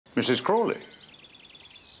Mrs. Crawley.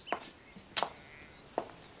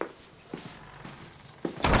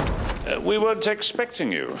 We weren't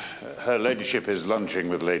expecting you. Her ladyship is lunching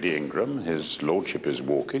with Lady Ingram, his lordship is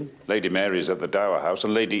walking, Lady Mary's at the Dower House,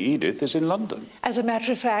 and Lady Edith is in London. As a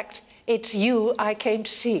matter of fact, it's you I came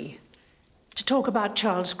to see. To talk about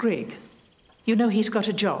Charles Grigg. You know he's got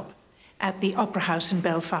a job at the Opera House in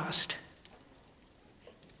Belfast.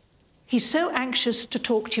 He's so anxious to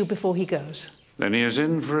talk to you before he goes. Then he is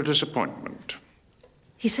in for a disappointment.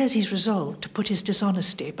 He says he's resolved to put his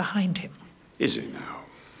dishonesty behind him. Is he now?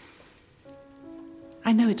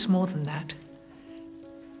 I know it's more than that.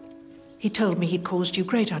 He told me he'd caused you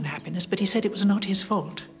great unhappiness, but he said it was not his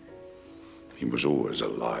fault. He was always a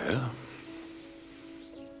liar.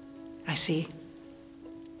 I see.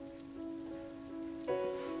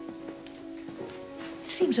 It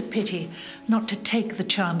seems a pity not to take the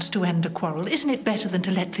chance to end a quarrel. Isn't it better than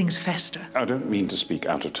to let things fester? I don't mean to speak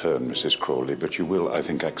out of turn, Mrs. Crawley, but you will, I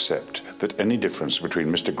think, accept that any difference between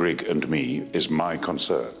Mr. Grigg and me is my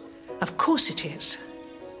concern. Of course it is.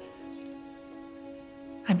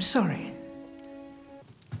 I'm sorry.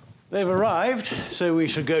 They've arrived, so we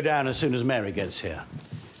shall go down as soon as Mary gets here.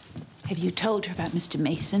 Have you told her about Mr.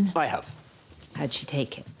 Mason? I have. How'd she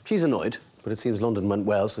take it? She's annoyed, but it seems London went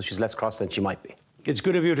well, so she's less cross than she might be. It's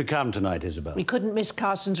good of you to come tonight, Isobel. We couldn't miss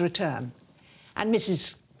Carson's return. And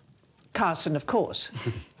Mrs. Carson, of course.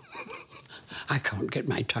 I can't get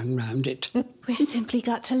my tongue round it. We've simply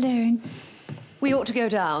got to learn. We ought to go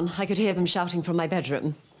down. I could hear them shouting from my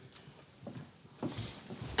bedroom.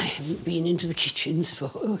 I haven't been into the kitchens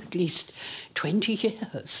for at least 20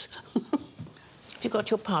 years. Have you got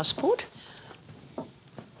your passport?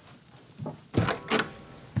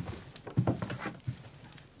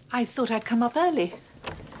 I thought I'd come up early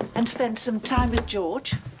and spend some time with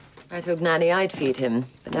George. I told Nanny I'd feed him,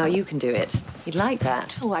 but now you can do it. He'd like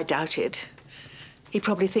that. Oh, I doubt it. He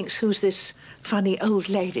probably thinks, who's this funny old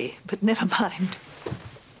lady? But never mind.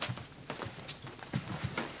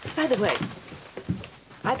 By the way,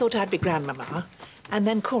 I thought I'd be Grandmama, and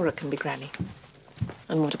then Cora can be Granny.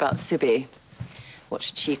 And what about Sibby? What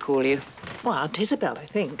should she call you? Well, Aunt Isobel, I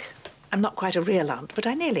think. I'm not quite a real aunt, but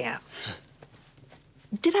I nearly am.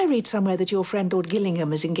 Did I read somewhere that your friend Lord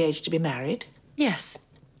Gillingham is engaged to be married? Yes,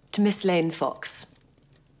 to Miss Lane Fox.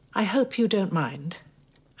 I hope you don't mind.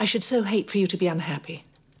 I should so hate for you to be unhappy.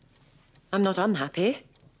 I'm not unhappy.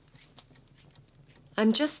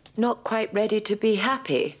 I'm just not quite ready to be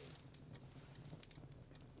happy.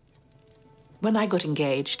 When I got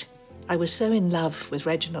engaged, I was so in love with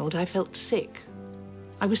Reginald, I felt sick.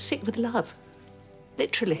 I was sick with love.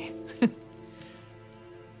 Literally.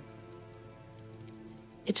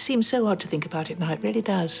 It seems so odd to think about it now, it really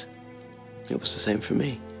does. It was the same for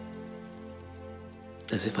me.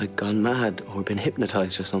 As if I'd gone mad or been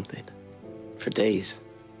hypnotized or something. For days,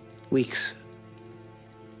 weeks,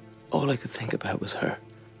 all I could think about was her.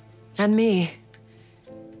 And me.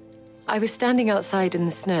 I was standing outside in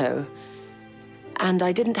the snow, and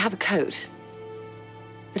I didn't have a coat.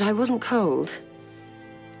 But I wasn't cold,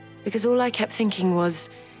 because all I kept thinking was,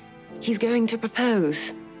 he's going to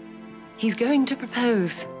propose. He's going to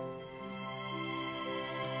propose.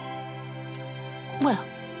 Well,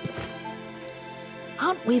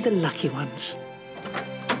 aren't we the lucky ones?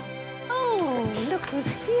 Oh, look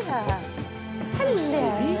who's here.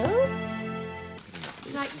 Hello.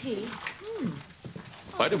 Like tea?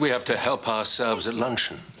 Why do we have to help ourselves at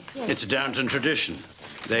luncheon? Yes. It's a Downton tradition.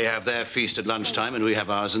 They have their feast at lunchtime and we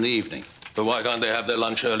have ours in the evening. But why can't they have their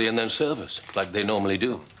lunch early and then serve us, like they normally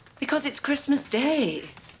do? Because it's Christmas Day.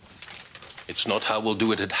 It's not how we'll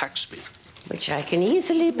do it at Haxby. Which I can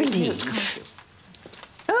easily believe.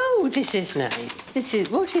 Oh, this is nice.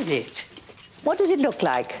 What is it? What does it look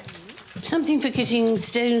like? Something for getting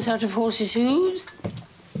stones out of horses' hooves?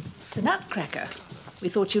 It's a nutcracker. We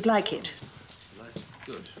thought you'd like it.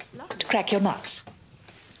 Good. To crack your nuts.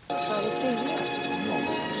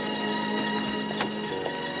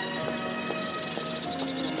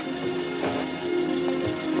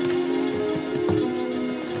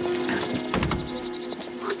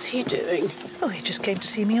 What's he doing? Oh, he just came to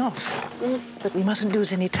see me off. But we mustn't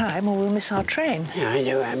lose any time or we'll miss our train. Yeah, I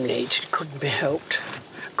know I'm late. It couldn't be helped.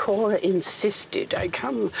 Cora insisted I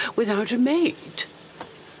come without a maid.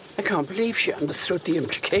 I can't believe she understood the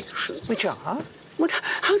implications. Which are? Well,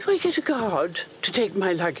 how do I get a guard to take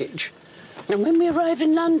my luggage? And when we arrive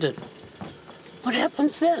in London, what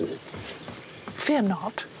happens then? Fear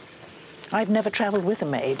not. I've never travelled with a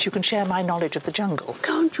maid. You can share my knowledge of the jungle.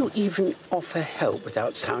 Can't you even offer help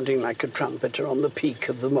without sounding like a trumpeter on the peak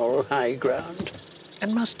of the moral high ground?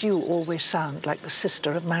 And must you always sound like the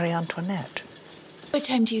sister of Marie Antoinette? What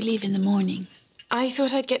time do you leave in the morning? I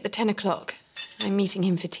thought I'd get the 10 o'clock. I'm meeting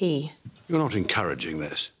him for tea. You're not encouraging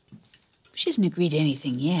this. She hasn't agreed to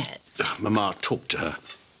anything yet. Mama, talk to her.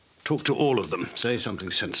 Talk to all of them. Say something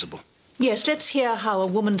sensible. Yes, let's hear how a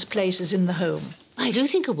woman's place is in the home. I do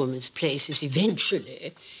think a woman's place is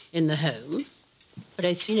eventually in the home, but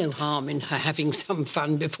I see no harm in her having some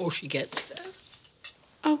fun before she gets there.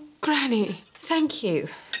 Oh, Granny, thank you.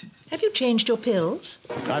 Have you changed your pills?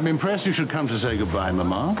 I'm impressed you should come to say goodbye,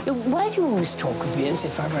 Mama. Why do you always talk of me as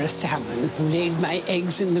if I were a salmon who laid my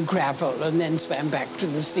eggs in the gravel and then swam back to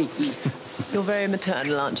the sea? You're very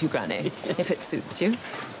maternal, aren't you, Granny? If it suits you.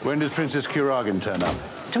 When does Princess Kuragin turn up?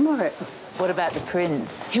 Tomorrow. What about the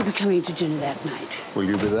prince? He'll be coming to dinner that night. Will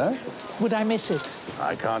you be there? Would I miss it?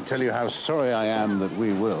 I can't tell you how sorry I am that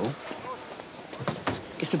we will.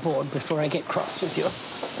 Get aboard before I get cross with you.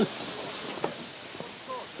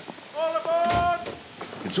 All aboard!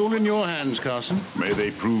 It's all in your hands, Carson. May they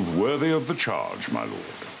prove worthy of the charge, my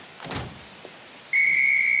lord.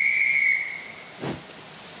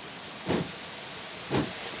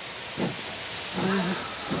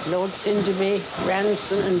 Lord Cinderby,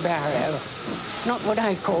 Ranson and Barrow. Not what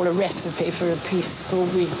I call a recipe for a peaceful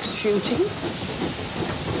week's shooting.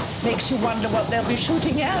 Makes you wonder what they'll be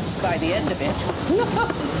shooting at by the end of it.